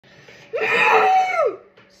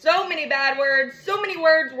So many bad words, so many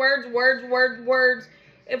words.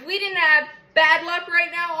 If we didn't have bad luck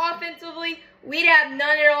right now offensively, we'd have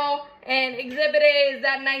none at all. And Exhibit A is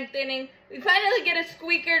that 9th inning. We finally get a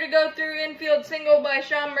squeaker to go through, infield single by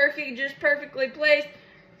Sean Murphy, just perfectly placed.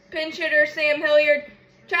 Pinch hitter Sam Hilliard.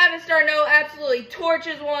 Travis d'Arnaud absolutely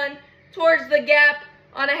torches one towards the gap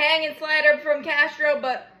on a hanging slider from Castro,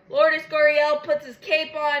 but Lourdes Gurriel puts his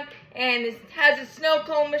cape on and has a snow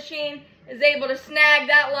cone machine, is able to snag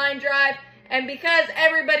that line drive. And because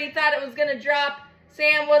everybody thought it was going to drop,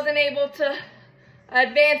 Sam wasn't able to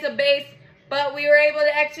advance a base, but we were able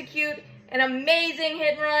to execute an amazing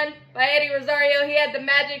hit and run by Eddie Rosario. He had the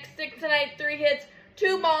magic stick tonight, 3 hits,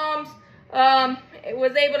 2 bombs. It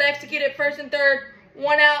was able to execute it first and third,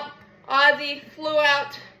 1 out. Ozzie flew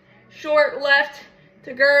out short left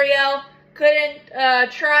to Gurriel, couldn't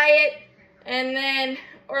try it, and then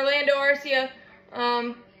Orlando Arcia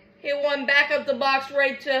hit one back up the box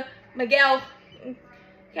right to Miguel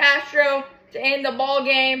Castro to end the ball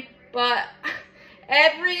game. But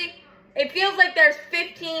it feels like there's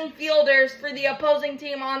 15 fielders for the opposing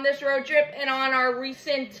team on this road trip and on our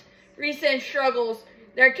recent struggles.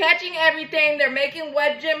 They're catching everything. They're making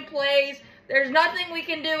web gym plays. There's nothing we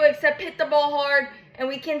can do except hit the ball hard, and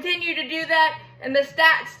we continue to do that, and the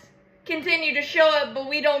stats continue to show it, but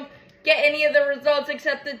we don't get any of the results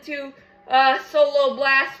except the 2 solo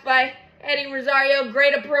blasts by Eddie Rosario.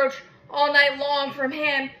 Great approach all night long from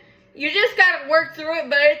him. You just got to work through it,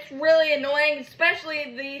 but it's really annoying,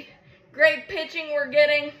 especially the great pitching we're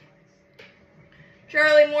getting.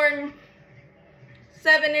 Charlie Morton,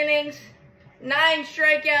 7 innings, 9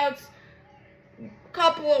 strikeouts,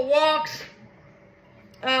 couple of walks,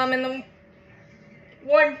 and the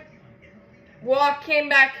one walk came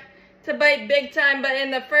back to bite big time. But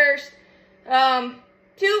in the first,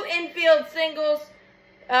 2 infield singles,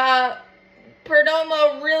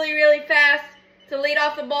 Perdomo really fast to lead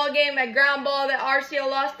off the ball game, that ground ball that Arcia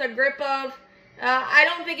lost the grip of. I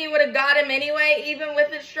don't think he would have got him anyway, even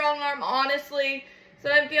with his strong arm, honestly.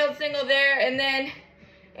 So infield single there, and then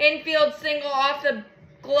infield single off the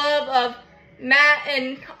glove of Matt,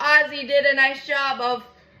 and Ozzie did a nice job of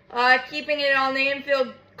keeping it on the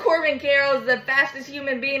infield. Corbin Carroll is the fastest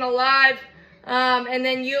human being alive. And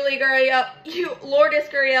then Lourdes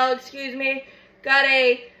Gurriel, got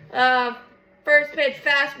a first pitch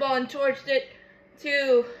fastball and torched it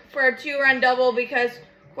for a 2-run double because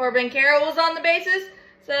Corbin Carroll was on the bases.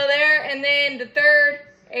 So there, and then the third,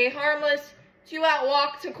 a harmless 2-out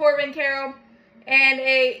walk to Corbin Carroll and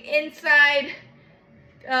a inside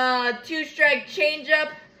 2-strike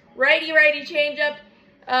changeup, righty changeup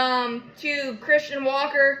to Christian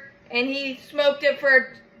Walker, and he smoked it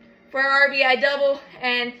for RBI double,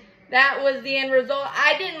 and that was the end result.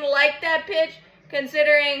 I didn't like that pitch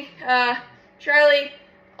considering Charlie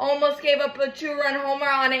almost gave up a 2-run homer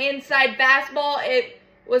on an inside fastball. It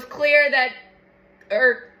was clearer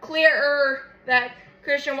that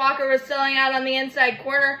Christian Walker was selling out on the inside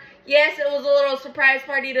corner. Yes, it was a little surprise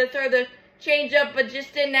party to throw the changeup, but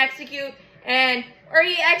just didn't execute. Or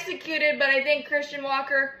he executed, but I think Christian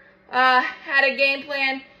Walker had a game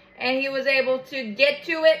plan, and he was able to get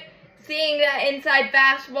to it. Seeing that inside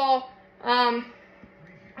fastball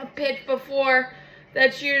a pitch before,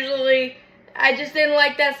 that's usually, I just didn't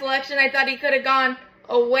like that selection. I thought he could have gone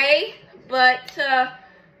away, but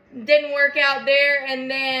didn't work out there. And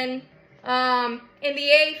then in the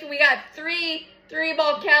 8th, we got 3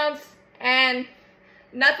 3-ball counts and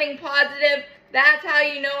nothing positive. That's how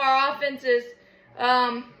you know our offense is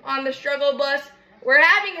on the struggle bus. We're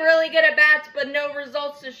having really good at-bats, but no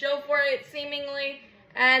results to show for it, seemingly.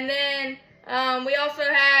 And then we also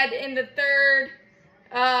had in the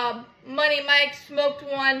 3rd, Money Mike smoked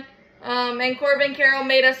one, and Corbin Carroll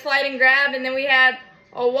made a sliding grab. And then we had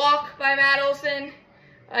a walk by Matt Olson,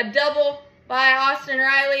 a double by Austin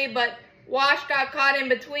Riley, but Wash got caught in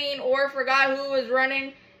between or forgot who was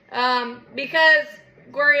running. Because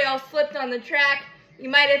Gurriel slipped on the track, you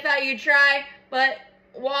might have thought you'd try, but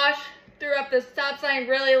Wash threw up the stop sign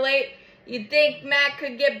really late. You'd think Matt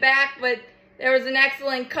could get back, but there was an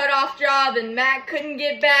excellent cutoff job, and Matt couldn't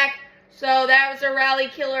get back, so that was a rally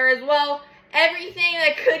killer as well. Everything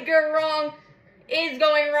that could go wrong is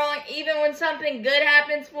going wrong. Even when something good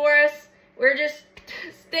happens for us, we're just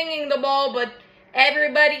stinging the ball, but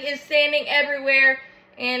everybody is standing everywhere,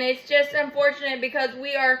 and it's just unfortunate because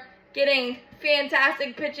we are getting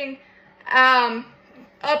fantastic pitching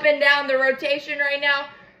up and down the rotation right now.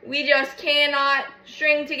 We just cannot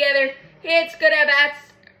string together hits, good at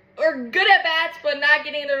bats, but not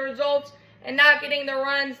getting the results and not getting the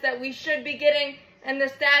runs that we should be getting, and the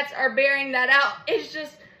stats are bearing that out. It's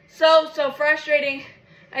just so frustrating.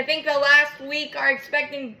 I think the last week our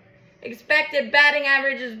expected batting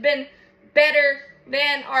average has been better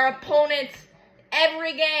than our opponents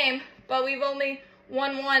every game, but we've only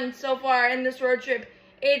won one so far in this road trip.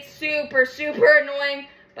 It's super annoying,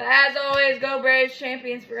 but as always, go Braves,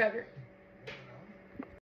 champions forever.